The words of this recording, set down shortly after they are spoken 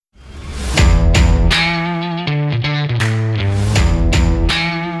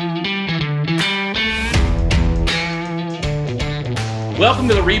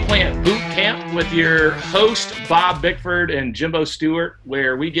Welcome to the Replant Boot Camp with your host, Bob Bickford and Jimbo Stewart,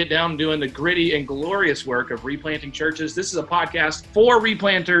 where we get down doing the gritty and glorious work of replanting churches. This is a podcast for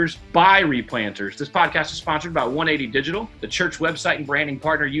replanters by replanters. This podcast is sponsored by 180 Digital, the church website and branding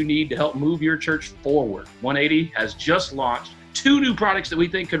partner you need to help move your church forward. 180 has just launched 2 new products that we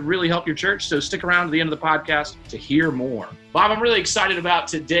think could really help your church, so stick around to the end of the podcast to hear more. Bob, I'm really excited about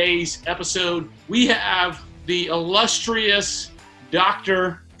today's episode. We have the illustrious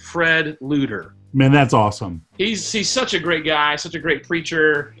Dr. Fred Luter. Man, that's awesome. He's such a great guy, such a great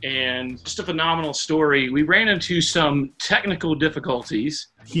preacher, and just a phenomenal story. We ran into some technical difficulties.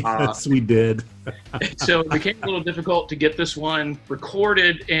 Yes, we did. So it became a little difficult to get this one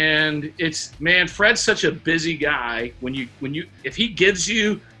recorded, and Fred's such a busy guy. If he gives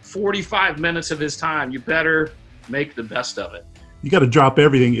you 45 minutes of his time, you better make the best of it. You got to drop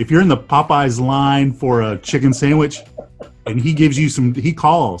everything. If you're in the Popeyes line for a chicken sandwich and he gives you he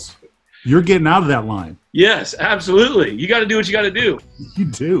calls, you're getting out of that line. Yes, absolutely. You got to do what you got to do. You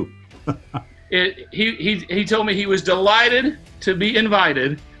do. He told me he was delighted to be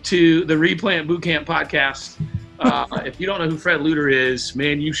invited to the Replant Bootcamp podcast. If you don't know who Fred Luter is,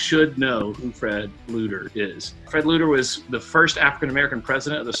 man, you should know who Fred Luter is. Fred Luter was the first African-American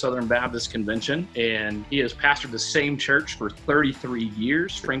president of the Southern Baptist Convention, and he has pastored the same church for 33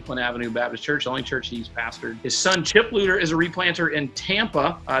 years, Franklin Avenue Baptist Church, the only church he's pastored. His son, Chip Luter, is a replanter in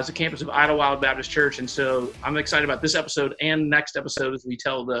Tampa. It's a campus of Idlewild Baptist Church, and so I'm excited about this episode and next episode as we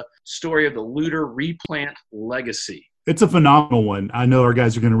tell the story of the Luter replant legacy. It's a phenomenal one. I know our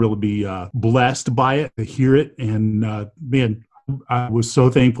guys are going to really be blessed by it, to hear it. And man, I was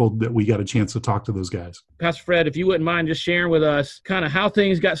so thankful that we got a chance to talk to those guys. Pastor Fred, if you wouldn't mind just sharing with us kind of how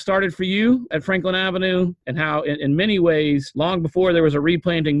things got started for you at Franklin Avenue, and how in many ways, long before there was a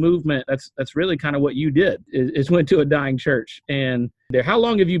replanting movement, that's really kind of what you did, is went to a dying church. And how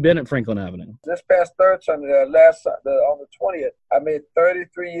long have you been at Franklin Avenue? This past third Sunday, on the 20th, I made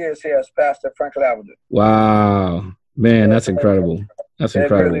 33 years here as pastor at Franklin Avenue. Wow. Man, that's incredible. That's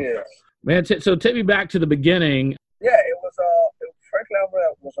incredible. It really is. Man, so take me back to the beginning. Yeah, Franklin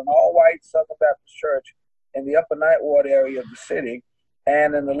Avenue was an all-white Southern Baptist church in the Upper Ninth Ward area of the city.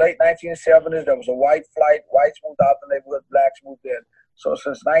 And in the late 1970s, there was a white flight. Whites moved out the neighborhood, blacks moved in. So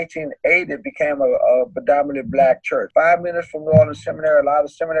since 1980, it became a predominantly black church. 5 minutes from New Orleans Seminary, a lot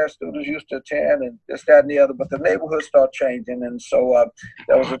of seminary students used to attend, and this, that, and the other. But the neighborhood started changing, and so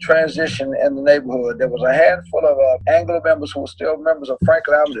there was a transition in the neighborhood. There was a handful of Anglo members who were still members of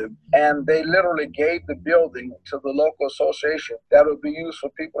Franklin Avenue, and they literally gave the building to the local association that would be used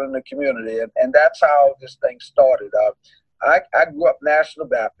for people in the community. And that's how this thing started. I grew up National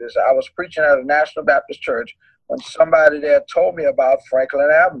Baptist. I was preaching at a National Baptist church when somebody there told me about Franklin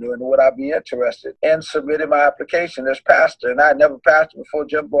Avenue and would I be interested in submitting my application as pastor. And I had never pastored before,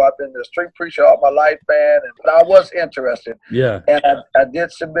 Jimbo. I've been a street preacher all my life, man, but I was interested. Yeah. And I did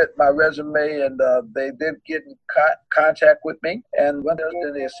submit my resume, and they did get in contact with me. And when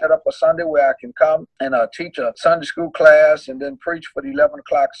they set up a Sunday where I can come and teach a Sunday school class and then preach for the 11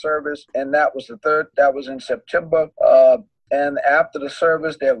 o'clock service. And that was that was in September. And after the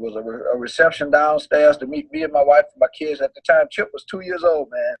service, there was a reception downstairs to meet me and my wife and my kids. At the time, Chip was 2 years old,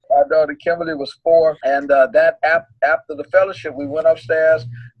 man. Our daughter, Kimberly, was 4. And after the fellowship, we went upstairs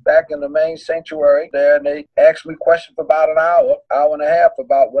back in the main sanctuary there, and they asked me questions for about an hour and a half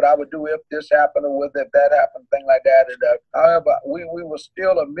about what I would do if this happened or if that happened, thing like that. And however, we were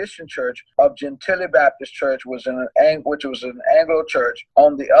still a mission church of Gentilly Baptist Church, which was an Anglo church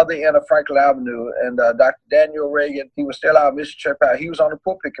on the other end of Franklin Avenue. And Dr. Daniel Reagan, he was still our mission church pastor. He was on the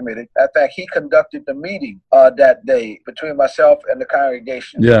pulpit committee. In fact, he conducted the meeting that day between myself and the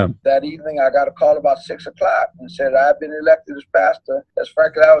congregation. Yeah. That evening, I got a call about 6 o'clock and said, I've been elected as pastor. As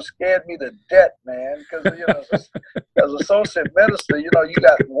Franklin Avenue scared me to death, man, because as associate minister, you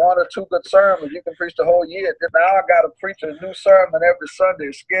got 1 or 2 good sermons, you can preach the whole year. Now I got to preach a new sermon every Sunday.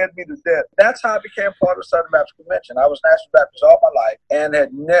 It scared me to death. That's how I became part of the Southern Baptist Convention. I was National Baptist all my life and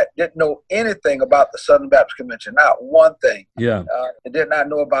didn't know anything about the Southern Baptist Convention, not one thing. Yeah. I did not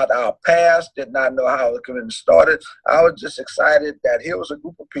know about our past, did not know how the convention started. I was just excited that here was a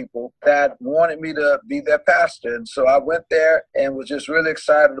group of people that wanted me to be their pastor. And so I went there and was just really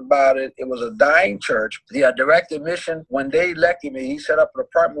excited about it. It was a dying church. The director of mission, when they elected me, he set up an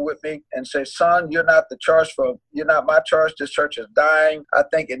appointment with me and said, son, you're not my church. This church is dying. I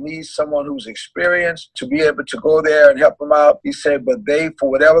think it needs someone who's experienced to be able to go there and help them out. He said, but they, for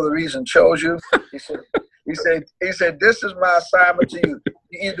whatever the reason, chose you. He said, this is my assignment to you.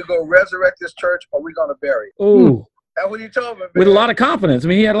 You either go resurrect this church or we're going to bury it. Ooh. That's what he told me, man. With a lot of confidence. I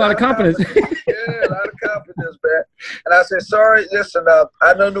mean, he had a lot of confidence. Yeah, a lot of confidence. with this, man. And I said, sorry, listen,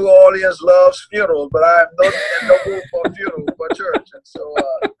 I know New Orleans loves funerals, but I am no mood for a funeral, for a church. And so,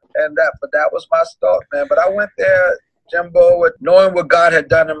 but that was my start, man. But I went there, Jimbo, with knowing what God had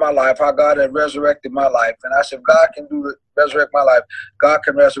done in my life, how God had resurrected my life. And I said, if God can resurrect my life, God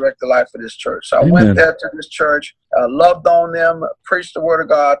can resurrect the life of this church. So I went there to this church, loved on them, preached the word of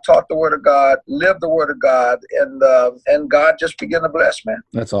God, taught the word of God, lived the word of God, and God just began to bless, man.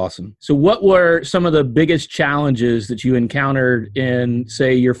 That's awesome. So what were some of the biggest challenges that you encountered in,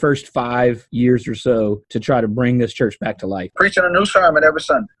 say, your first 5 years or so to try to bring this church back to life? Preaching a new sermon every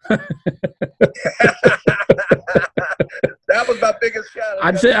Sunday. That was my biggest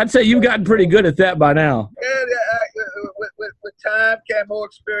challenge. I'd say you've gotten pretty good at that by now. Yeah, with time came more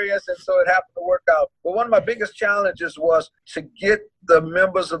experience, and so it happened to work out. But one of my biggest challenges was to get the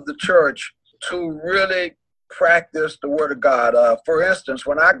members of the church to really practice the word of God. For instance,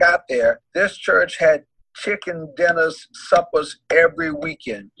 when I got there, this church had chicken dinners, suppers every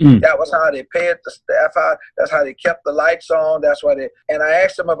weekend. That was how they paid the staff out. That's how they kept the lights on. That's why and I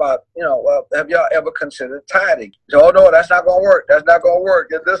asked them about, have y'all ever considered tithing? Oh, no, that's not going to work. That's not going to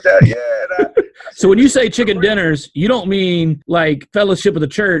work. And this, that, yeah. And so when you say chicken dinners, you don't mean like fellowship of the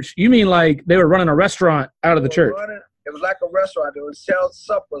church. You mean like they were running a restaurant out of the church. It was like a restaurant. They would sell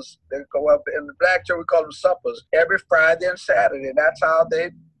suppers. They go up in the black church. We call them suppers every Friday and Saturday. And that's how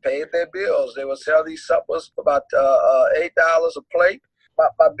they paid their bills. They would sell these suppers for about $8 a plate.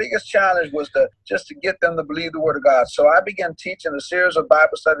 My biggest challenge was just to get them to believe the word of God. So I began teaching a series of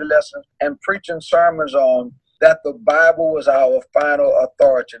Bible study lessons and preaching sermons on that the Bible was our final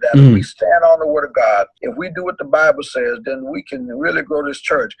authority, that if we stand on the word of God, if we do what the Bible says, then we can really grow this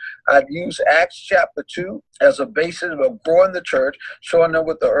church. I'd use Acts chapter 2 as a basis of growing the church, showing them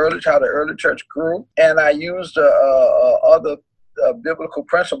how the early church grew. And I used other biblical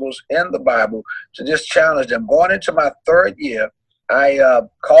principles in the Bible to just challenge them. Going into my third year, I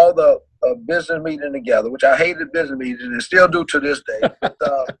called a business meeting together, which I hated business meetings and still do to this day.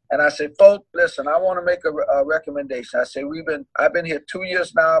 And I said, folks, listen, I want to make a recommendation. I said, I've been here 2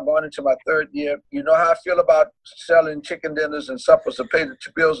 years now, going into my third year. You know how I feel about selling chicken dinners and suppers to pay the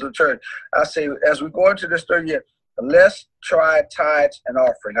bills of the church. I say, as we go into this third year, let's try tithes and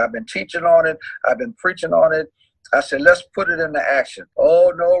offering. I've been teaching on it. I've been preaching on it. I said, let's put it into action.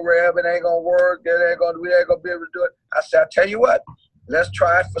 Oh, no, Rev, it ain't going to work. We ain't going to be able to do it. I said, I'll tell you what, let's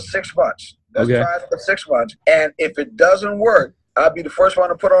try it for 6 months. Let's try it for 6 months. And if it doesn't work, I'll be the first one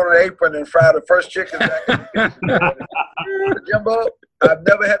to put on an apron and fry the first chicken back in the kitchen. Jimbo, I've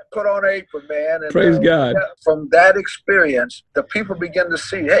never had to put on an apron, man. And, praise God. From that experience, the people begin to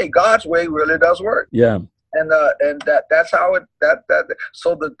see, hey, God's way really does work. Yeah. And that's how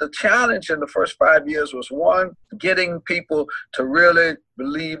so the challenge in the first 5 years was, one, getting people to really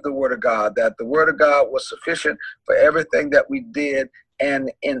believe the word of God, that the word of God was sufficient for everything that we did, and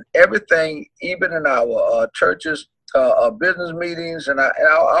in everything, even in our churches, business meetings, and I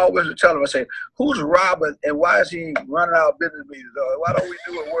always would tell them, I say, who's Robert and why is he running our business meetings? Why don't we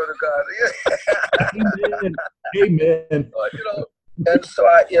do a word of God? Amen. And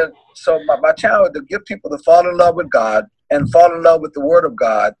so my challenge is to get people to fall in love with God and fall in love with the word of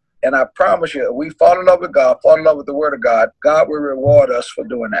God. And I promise you, if we fall in love with God, fall in love with the word of God, God will reward us for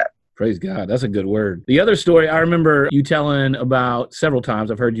doing that. Praise God. That's a good word. The other story I remember you telling about several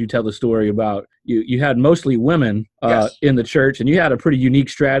times, I've heard you tell the story about you had mostly women in the church, and you had a pretty unique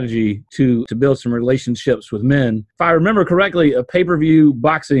strategy to build some relationships with men. If I remember correctly, a pay-per-view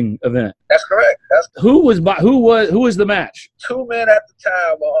boxing event. That's correct. Who was the match? 2 men at the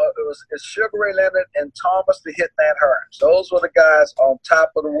time. It was Sugar Ray Leonard and Thomas the Hitman Hearns. Those were the guys on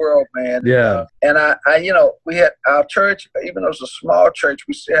top of the world, man. Yeah. And I we had our church, even though it was a small church,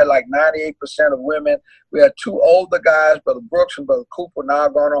 we still had like 98% of women. We had 2 older guys, Brother Brooks and Brother Cooper, now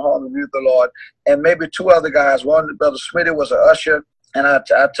going on home to be with the Lord, and maybe 2 other guys. One, Brother Smitty, was an usher. And I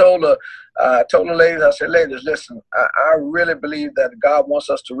told the ladies, I said, ladies, listen, I really believe that God wants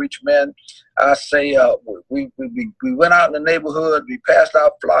us to reach men. I say, we went out in the neighborhood, we passed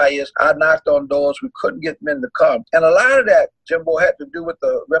out flyers, I knocked on doors, we couldn't get men to come. And a lot of that, Jimbo, had to do with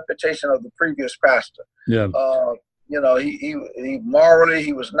the reputation of the previous pastor. Yeah. He morally,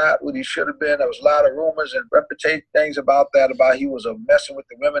 he was not what he should have been. There was a lot of rumors and reputation things about he was messing with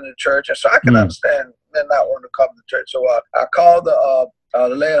the women in the church. And so I can understand men not wanting to come to church. So I called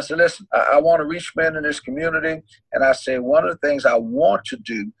the lady. I said, listen, I want to reach men in this community. And I said, one of the things I want to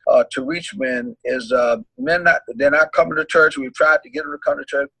do to reach men is they're not coming to church. We've tried to get them to come to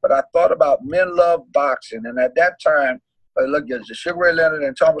church. But I thought about men love boxing. And at that time, look, the Sugar Ray Leonard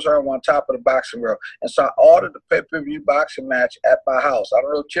and Thomas Hearns were on top of the boxing world. And so I ordered the pay-per-view boxing match at my house. I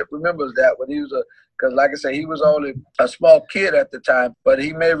don't know if Chip remembers that when he was a because like I said, he was only a small kid at the time, but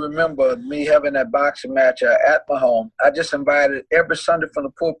he may remember me having that boxing match at my home. I just invited every Sunday from the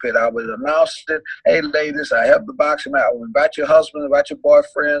pulpit. I would announce it, hey ladies, I have the boxing match. I would invite your husband, invite your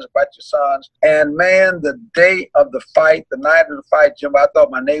boyfriends, invite your sons. And man, the day of the fight, the night of the fight, Jim, I thought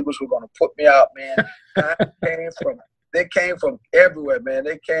my neighbors were going to put me out, man. They came from everywhere, man.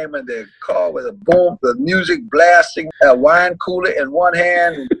 They came in their car with a boom, the music blasting, a wine cooler in one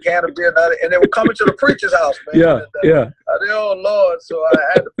hand and a can of beer in the other, and they were coming to the preacher's house, man. Oh, Lord. So I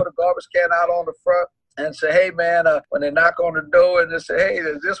had to put a garbage can out on the front and say, hey, man, when they knock on the door and they say, hey,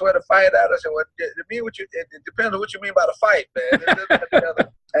 is this where the fight at? I said, well, it depends on what you mean by the fight, man.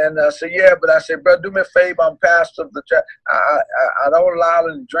 And so, yeah, but I said, brother, do me a favor. I'm pastor of the church. I don't allow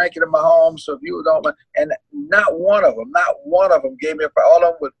them to drink it in my home. So if you don't, and not one of them gave me a fight. All of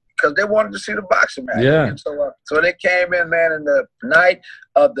them would, because they wanted to see the boxing match. Yeah. And so they came in, man, and the night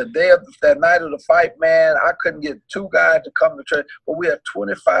of the day of that night of the fight, man, I couldn't get two guys to come to church, but we had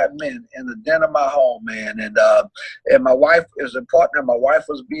 25 men in the den of my home, man. And my wife is important, and my wife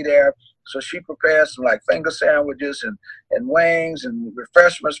was be there. So she prepared some like finger sandwiches and wings and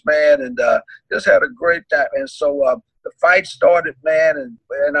refreshments, man, and just had a great time. And so the fight started, man,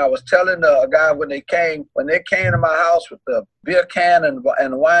 and I was telling a guy when they came to my house with the beer can and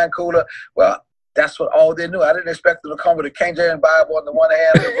the wine cooler, well, that's what all they knew. I didn't expect them to come with a King James Bible on the one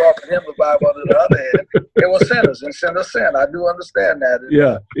hand and brought him the Bible on the other hand. They were sinners, and sinners sin. I do understand that.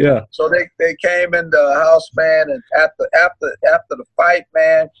 Yeah. So they came in the house, man, and after the fight,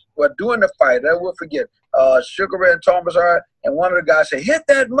 man, well, during the fight, I will forget, Sugar Ray and Thomas are, and one of the guys said, hit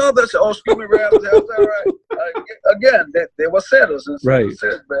that mother. I said, oh, excuse me, Ray. I was all right. Again, they were sinners, and right.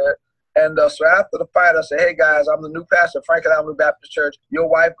 Sinners, man. And so after the fight, I said, hey, guys, I'm the new pastor of Franklin Avenue Baptist Church. Your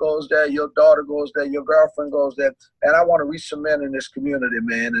wife goes there. Your daughter goes there. Your girlfriend goes there. And I want to reach some men in this community,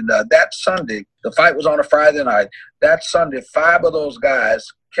 man. And that Sunday, the fight was on a Friday night. That Sunday, 5 of those guys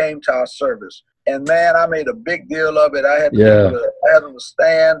came to our service. And, man, I made a big deal of it. I had them to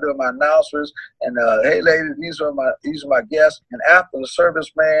stand, do my announcements. And, hey, ladies, these are my guests. And after the service,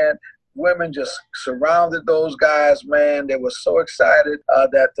 man, women just surrounded those guys, man. They were so excited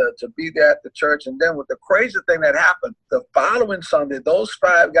to be there at the church. And then with the crazy thing that happened, the following Sunday, those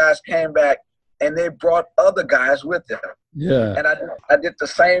 5 guys came back and they brought other guys with them. Yeah. And I did the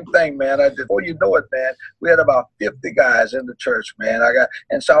same thing, man. Before you know it, man, we had about 50 guys in the church, man.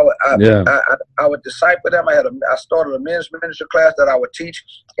 So I would disciple them. I started a men's ministry class that I would teach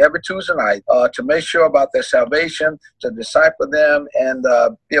every Tuesday night to make sure about their salvation, to disciple them and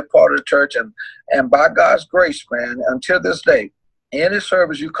be a part of the church. And by God's grace, man, until this day, any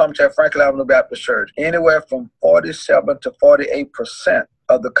service you come to at Franklin Avenue Baptist Church, anywhere from 47 to 48%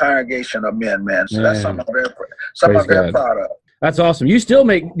 of the congregation are men, man. So that's something I'm very proud of. That's awesome. Do you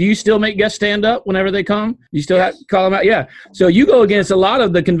still make guests stand up whenever they come? You still have to call them out? Yeah. So you go against a lot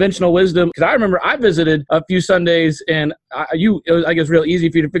of the conventional wisdom. Because I remember I visited a few Sundays, and it was real easy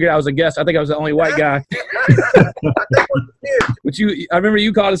for you to figure out I was a guest. I think I was the only white guy. But I remember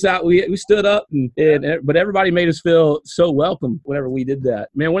you called us out. We stood up, but everybody made us feel so welcome whenever we did that.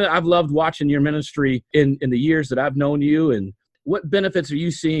 Man, I've loved watching your ministry in the years that I've known you. And what benefits are you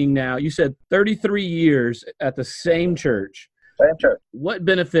seeing now? You said 33 years at the same church. Same church. What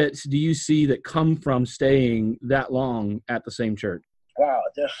benefits do you see that come from staying that long at the same church? Wow,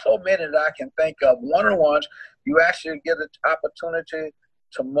 there's so many that I can think of. One of the ones, you actually get an opportunity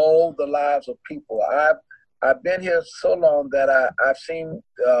to mold the lives of people. I've been here so long that I've seen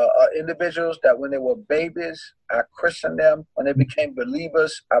individuals that when they were babies, I christened them. When they became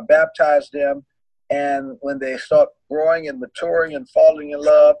believers, I baptized them. And when they start growing and maturing and falling in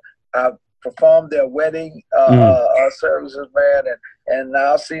love, I've performed their wedding services, man. And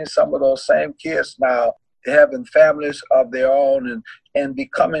now seeing some of those same kids now having families of their own and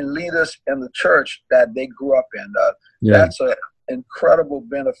becoming leaders in the church that they grew up in. That's an incredible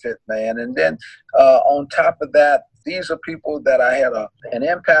benefit, man. And then on top of that, these are people that I had an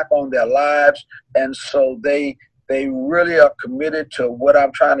impact on their lives. And so they really are committed to what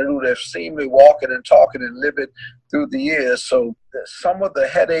I'm trying to do. They've seen me walking and talking and living through the years. So some of the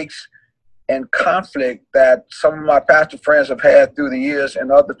headaches and conflict that some of my pastor friends have had through the years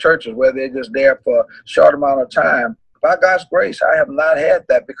in other churches where they're just there for a short amount of time, by God's grace, I have not had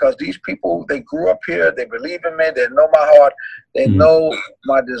that because these people, they grew up here, they believe in me, they know my heart, they know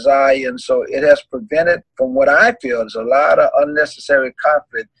my desire. And so it has prevented from what I feel is a lot of unnecessary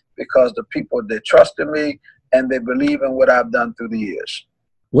conflict because the people, they trust in me, and they believe in what I've done through the years.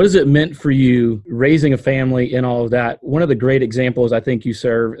 What has it meant for you raising a family and all of that? One of the great examples I think you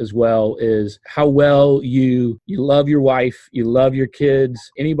serve as well is how well you love your wife, you love your kids.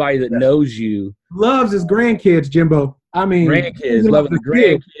 Anybody that knows you loves his grandkids, Jimbo. I mean, grandkids, loving the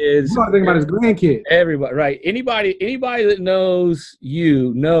grandkids. You got to think about his grandkids. Everybody, right? Anybody that knows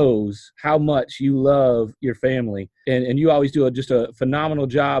you knows how much you love your family, and you always do just a phenomenal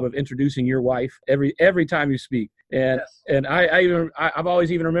job of introducing your wife every time you speak. And I've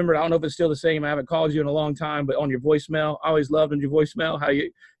always even remembered. I don't know if it's still the same. I haven't called you in a long time, but on your voicemail, I always loved on your voicemail how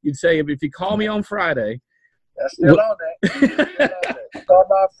you'd say, if you call me on Friday. That's still on there. Call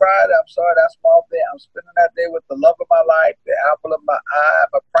me on Friday. I'm sorry, that's my day. I'm spending that day with the love of my life, the apple of my eye,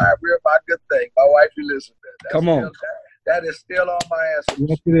 my prime rib, my good thing, my wife Elizabeth. Come on. That is still on my answer.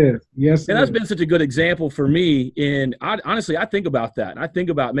 Yes, it is. Yes, and that's been such a good example for me. And honestly, I think about that. I think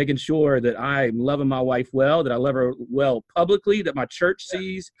about making sure that I'm loving my wife well, that I love her well publicly, that my church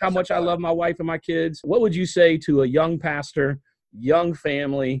sees how much I love my wife and my kids. What would you say to a young pastor, young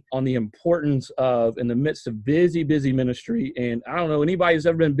family, on the importance of, in the midst of busy ministry? And I don't know anybody who's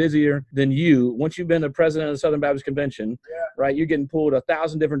ever been busier than you. Once you've been the president of the Southern Baptist Convention, right, you're getting pulled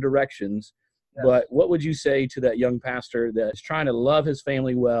 1,000 different directions. Yes. But what would you say to that young pastor that's trying to love his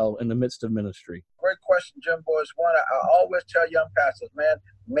family well in the midst of ministry? Great question, Jim Boyce. One, I always tell young pastors, man,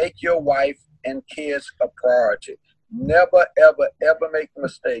 make your wife and kids a priority. Never, ever, ever make the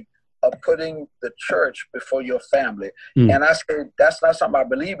mistake of putting the church before your family. And I say that's not something I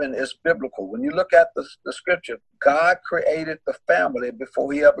believe in. It's biblical. When you look at the scripture, God created the family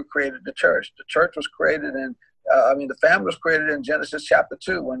before he ever created the church. The church was created the family was created in Genesis chapter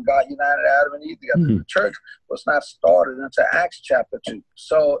 2 when God united Adam and Eve together. The church was not started until Acts chapter 2.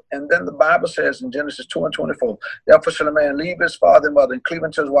 So, and then the Bible says in Genesis 2:24, therefore shall a man leave his father and mother and cleave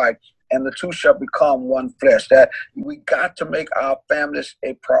unto his wife, and the two shall become one flesh. That we got to make our families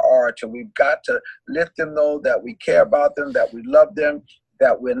a priority. We've got to let them know that we care about them, that we love them,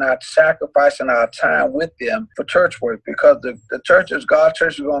 that we're not sacrificing our time with them for church work, because the church is God's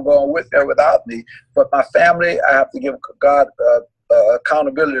church is going to go on with or without me. But my family, I have to give God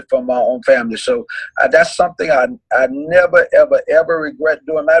accountability for my own family. So that's something I never, ever, ever regret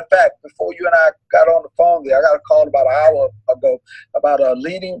doing. Matter of fact, before you and I got on the phone there, I got a call about an hour ago about a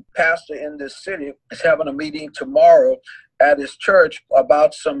leading pastor in this city is having a meeting tomorrow at his church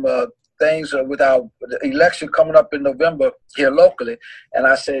about some things with our election coming up in November here locally. And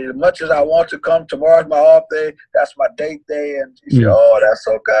I said, as much as I want to come, tomorrow's my off day, that's my date day. And he said, oh, that's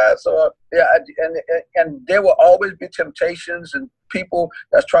so good. So, yeah, and there will always be temptations and people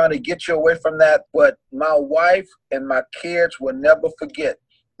that's trying to get you away from that. But my wife and my kids will never forget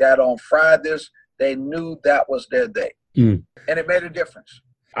that on Fridays, they knew that was their day. And it made a difference.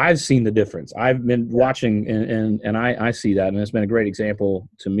 I've seen the difference. I've been watching, and I see that, and it's been a great example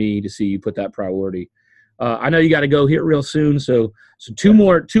to me to see you put that priority. I know you got to go here real soon, so two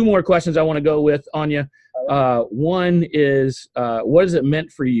more questions I want to go with on you. One is, what has it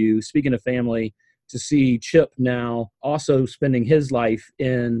meant for you, speaking of family, to see Chip now also spending his life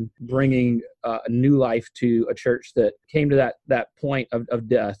in bringing a new life to a church that came to that point of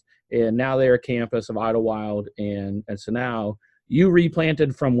death, and now they're a campus of Idlewild, and so now you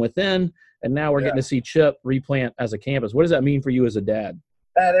replanted from within, and now we're getting to see Chip replant as a campus. What does that mean for you as a dad?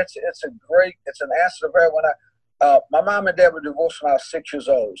 Man, it's an answer to very when my mom and dad were divorced when I was 6 years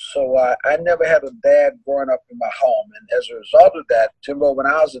old. So I never had a dad growing up in my home. And as a result of that, Jimbo, when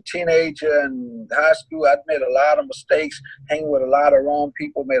I was a teenager in high school, I'd made a lot of mistakes, hanging with a lot of wrong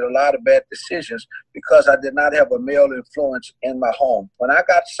people, made a lot of bad decisions because I did not have a male influence in my home. When I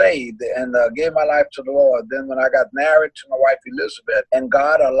got saved and gave my life to the Lord, then when I got married to my wife Elizabeth, and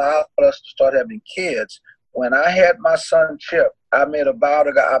God allowed us to start having kids, when I had my son Chip, I made a vow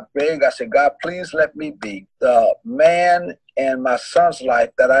to God. I begged, I said, God, please let me be the man in my son's life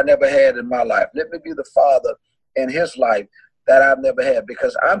that I never had in my life. Let me be the father in his life that I've never had,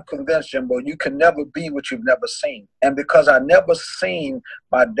 because I'm convinced, Jimbo, you can never be what you've never seen. And because I never seen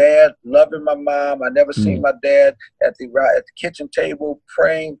my dad loving my mom, I never seen my dad at the kitchen table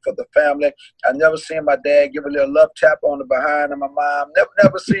praying for the family. I never seen my dad give a little love tap on the behind of my mom.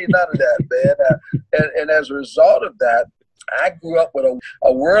 Never seen none of that, man. And as a result of that, I grew up with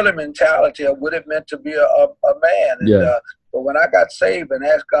a worldly mentality of what it meant to be a man. And, but when I got saved and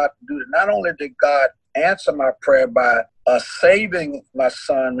asked God to do it, not only did God answer my prayer by saving my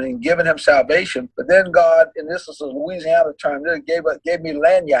son and giving him salvation, but then God, and this is a Louisiana term, gave me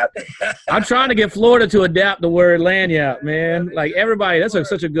lanyard. I'm trying to get Florida to adapt the word lanyard, man. Like everybody, that's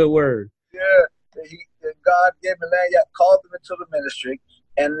such a good word. Yeah, God gave me lanyard, called him into the ministry.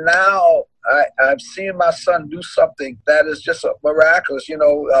 And now I've seen my son do something that is just miraculous.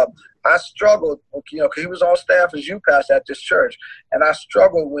 I struggled, 'cause he was on staff as youth pastor at this church. And I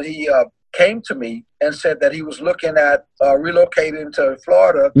struggled when he came to me and said that he was looking at relocating to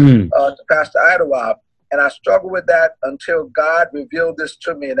Florida to pastor Idlewild. And I struggled with that until God revealed this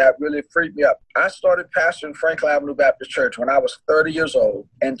to me, and that really freed me up. I started pastoring Franklin Avenue Baptist Church when I was 30 years old,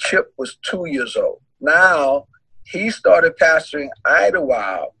 and Chip was 2 years old. Now, he started pastoring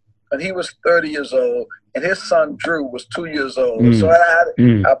Idlewild when he was 30 years old, and his son Drew was 2 years old. So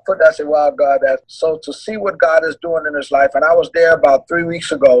I said, wow, God, so to see what God is doing in his life. And I was there about 3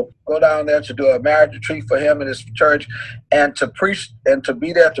 weeks ago, go down there to do a marriage retreat for him and his church, and to preach, and to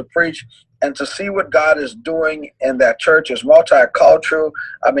be there to preach, and to see what God is doing in that church is multicultural.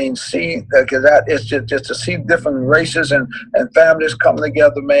 I mean, because that is just to see different races and families coming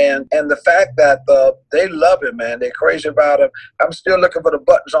together, man. And the fact that they love him, man. They're crazy about him. I'm still looking for the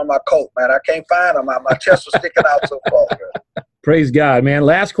buttons on my coat, man. I can't find them. My chest was sticking out so far, man. Praise God, man.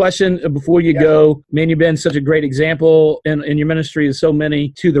 Last question before you go. Man, you've been such a great example in your ministry to so many.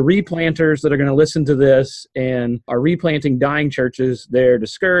 To the replanters that are going to listen to this and are replanting dying churches, they're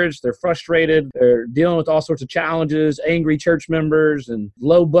discouraged, they're frustrated, they're dealing with all sorts of challenges, angry church members and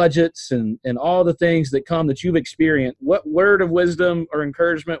low budgets and all the things that come that you've experienced. What word of wisdom or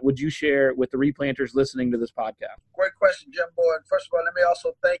encouragement would you share with the replanters listening to this podcast? Great question, Jimbo. And first of all, let me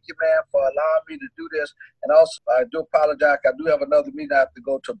also thank you, man, for allowing me to do this. And also, I do apologize. I do have another meeting I have to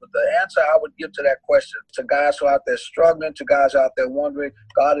go to. But the answer I would give to that question, to guys who are out there struggling, to guys out there wondering,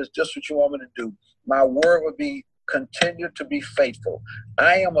 God, is just what you want me to do? My word would be, continue to be faithful.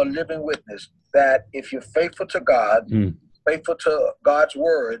 I am a living witness that if you're faithful to God, faithful to God's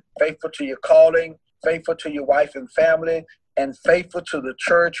word, faithful to your calling, faithful to your wife and family, and faithful to the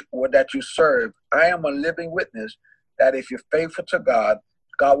church that you serve, I am a living witness that if you're faithful to God,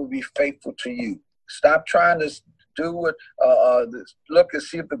 God will be faithful to you. Stop trying to do what, look and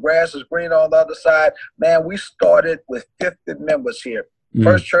see if the grass is green on the other side. Man, we started with 50 members here.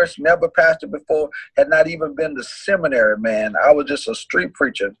 First church, never pastored before, had not even been to seminary, man. I was just a street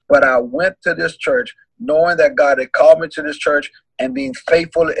preacher. But I went to this church knowing that God had called me to this church and being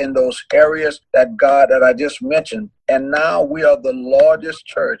faithful in those areas that I just mentioned. And now we are the largest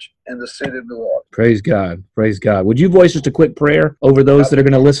church in the city of New Orleans. Praise God. Praise God. Would you voice just a quick prayer over those that are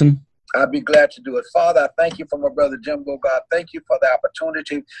going to listen? I'd be glad to do it. Father, I thank you for my brother Jimbo. God, thank you for the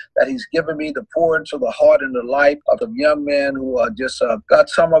opportunity that he's given me to pour into the heart and the life of the young men who are just, God,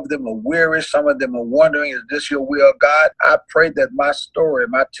 some of them are weary, some of them are wondering, is this your will, God? I pray that my story,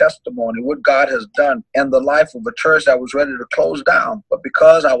 my testimony, what God has done in the life of a church that was ready to close down, but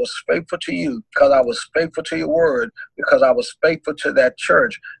because I was faithful to you, because I was faithful to your word, because I was faithful to that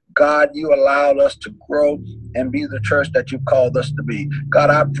church, God, you allowed us to grow and be the church that you called us to be. God,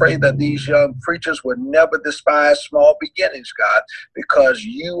 I pray that these young preachers would never despise small beginnings, God, because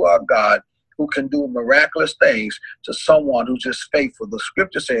you are God who can do miraculous things to someone who's just faithful. The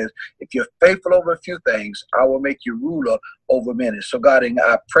scripture says, if you're faithful over a few things, I will make you ruler over many. So God,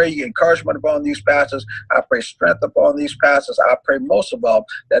 I pray encouragement upon these pastors. I pray strength upon these pastors. I pray most of all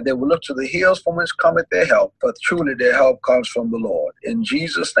that they will look to the hills from whence cometh their help, for truly their help comes from the Lord. In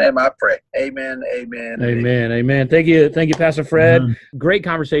Jesus' name I pray. Amen, amen, amen, amen. Thank you, Pastor Fred. Great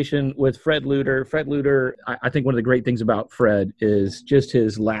conversation with Fred Luter. Fred Luter, I think one of the great things about Fred is just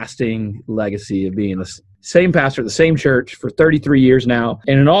his lasting legacy of being the same pastor at the same church for 33 years now,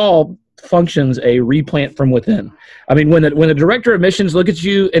 and in all functions a replant from within. I mean, when the director of missions look at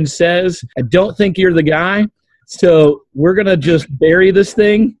you and says, I don't think you're the guy, so we're gonna just bury this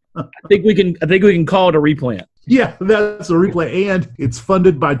thing, I think we can call it a replant. Yeah, that's a replant, and it's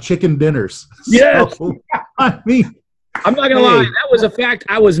funded by chicken dinners. Yes. So, I mean, I'm not gonna lie, that was a fact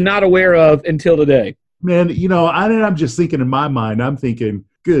I was not aware of until today. Man, I'm just thinking in my mind, I'm thinking,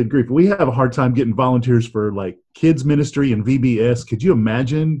 good grief, we have a hard time getting volunteers for like kids ministry and VBS. Could you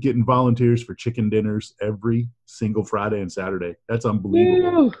imagine getting volunteers for chicken dinners every single Friday and Saturday? That's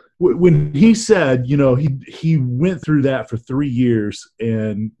unbelievable. When he said, he went through that for 3 years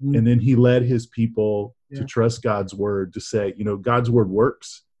and then he led his people to trust God's word, to say, God's word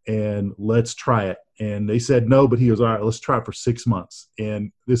works and let's try it. And they said no, but he was, all right, let's try it for 6 months.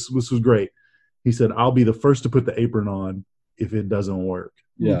 And this was great. He said, I'll be the first to put the apron on if it doesn't work.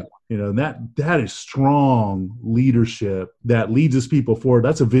 Yeah. And that is strong leadership that leads his people forward.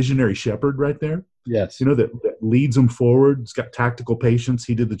 That's a visionary shepherd right there. Yes. That leads them forward. He's got tactical patience.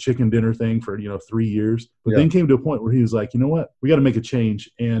 He did the chicken dinner thing for, 3 years, but then came to a point where he was like, you know what, we got to make a change.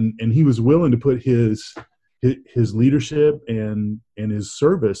 And he was willing to put his leadership and his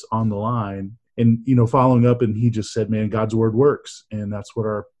service on the line. And, following up, and he just said, man, God's word works. And that's what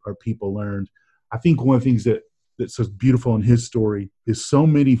our people learned. I think one of the things that's so beautiful in his story is so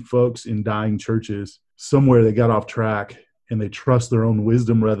many folks in dying churches, somewhere they got off track and they trust their own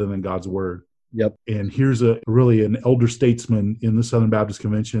wisdom rather than God's word. Yep. And here's really an elder statesman in the Southern Baptist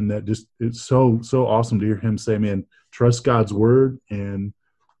Convention that just, it's so awesome to hear him say, man, trust God's word and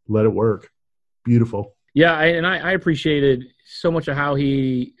let it work. Beautiful. Yeah. I appreciated so much of how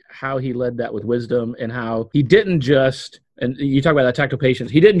he led that with wisdom, and how he didn't just, and you talk about that tactile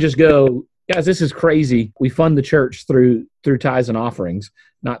patience, he didn't just go, guys, this is crazy. We fund the church through tithes and offerings,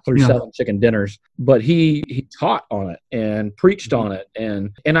 not through selling chicken dinners. But he taught on it and preached on it.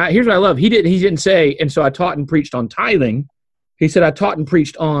 And here's what I love. He didn't say, and so I taught and preached on tithing. He said, I taught and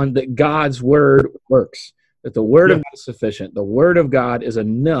preached on that God's word works, that the word of God is sufficient. The word of God is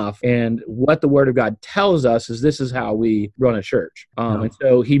enough. And what the word of God tells us is this is how we run a church. And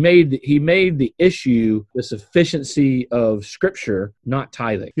so he made the issue the sufficiency of Scripture, not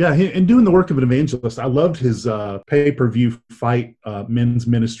tithing. Yeah, and doing the work of an evangelist. I loved his pay-per-view fight men's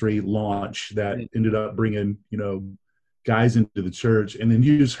ministry launch that ended up bringing, guys into the church. And then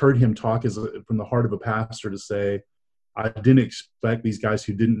you just heard him talk from the heart of a pastor to say, I didn't expect these guys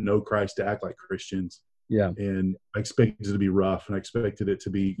who didn't know Christ to act like Christians. Yeah. And I expected it to be rough, and I expected it to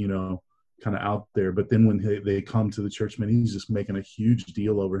be, kind of out there. But then when they come to the church, man, he's just making a huge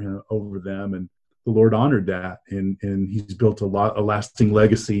deal over them. And the Lord honored that. And he's built a lasting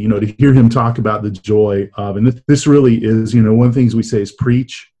legacy, to hear him talk about the joy of, and this really is, one of the things we say is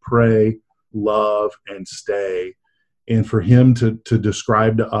preach, pray, love, and stay. And for him to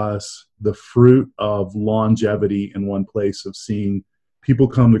describe to us the fruit of longevity in one place, of seeing people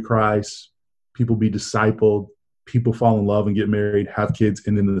come to Christ, people be discipled, people fall in love and get married, have kids,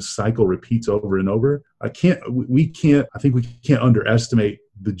 and then the cycle repeats over and over. I think we can't underestimate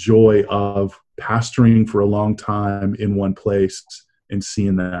the joy of pastoring for a long time in one place and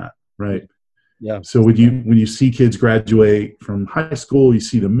seeing that, right? Yeah. So when you see kids graduate from high school, you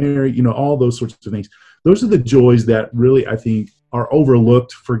see them married, all those sorts of things. Those are the joys that really, I think, are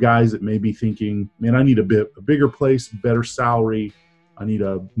overlooked for guys that may be thinking, man, I need a bigger place, better salary, I need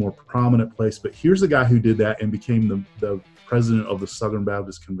a more prominent place. But here's a guy who did that and became the president of the Southern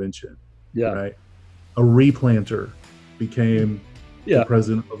Baptist Convention. Yeah. Right. A replanter became the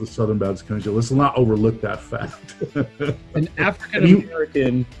president of the Southern Baptist Convention. Let's not overlook that fact. An African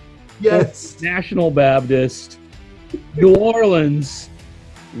American, National Baptist, New Orleans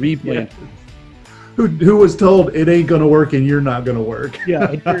replanter. Who was told it ain't going to work and you're not going to work.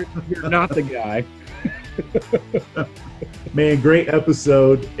 Yeah, you're not the guy. Man, great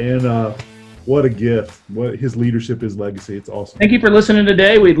episode, and what a gift. What his leadership, his legacy. It's awesome. Thank you for listening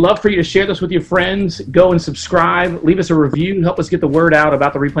today. We'd love for you to share this with your friends. Go and subscribe. Leave us a review. Help us get the word out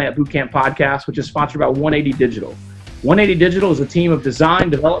about the Replant Bootcamp podcast, which is sponsored by 180 Digital. 180 Digital is a team of design,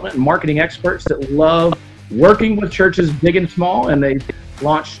 development, and marketing experts that love working with churches big and small, and they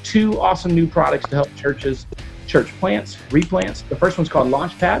launched 2 awesome new products to help church plants, replants. The first one's called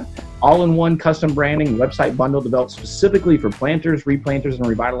Launchpad, all-in-one custom branding website bundle developed specifically for planters, replanters, and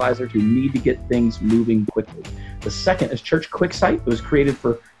revitalizers who need to get things moving quickly. The second is Church QuickSite. It was created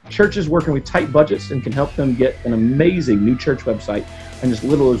for churches working with tight budgets and can help them get an amazing new church website in as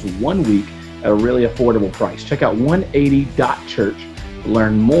little as 1 week at a really affordable price. Check out 180.church to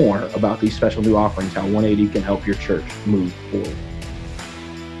learn more about these special new offerings, how 180 can help your church move forward.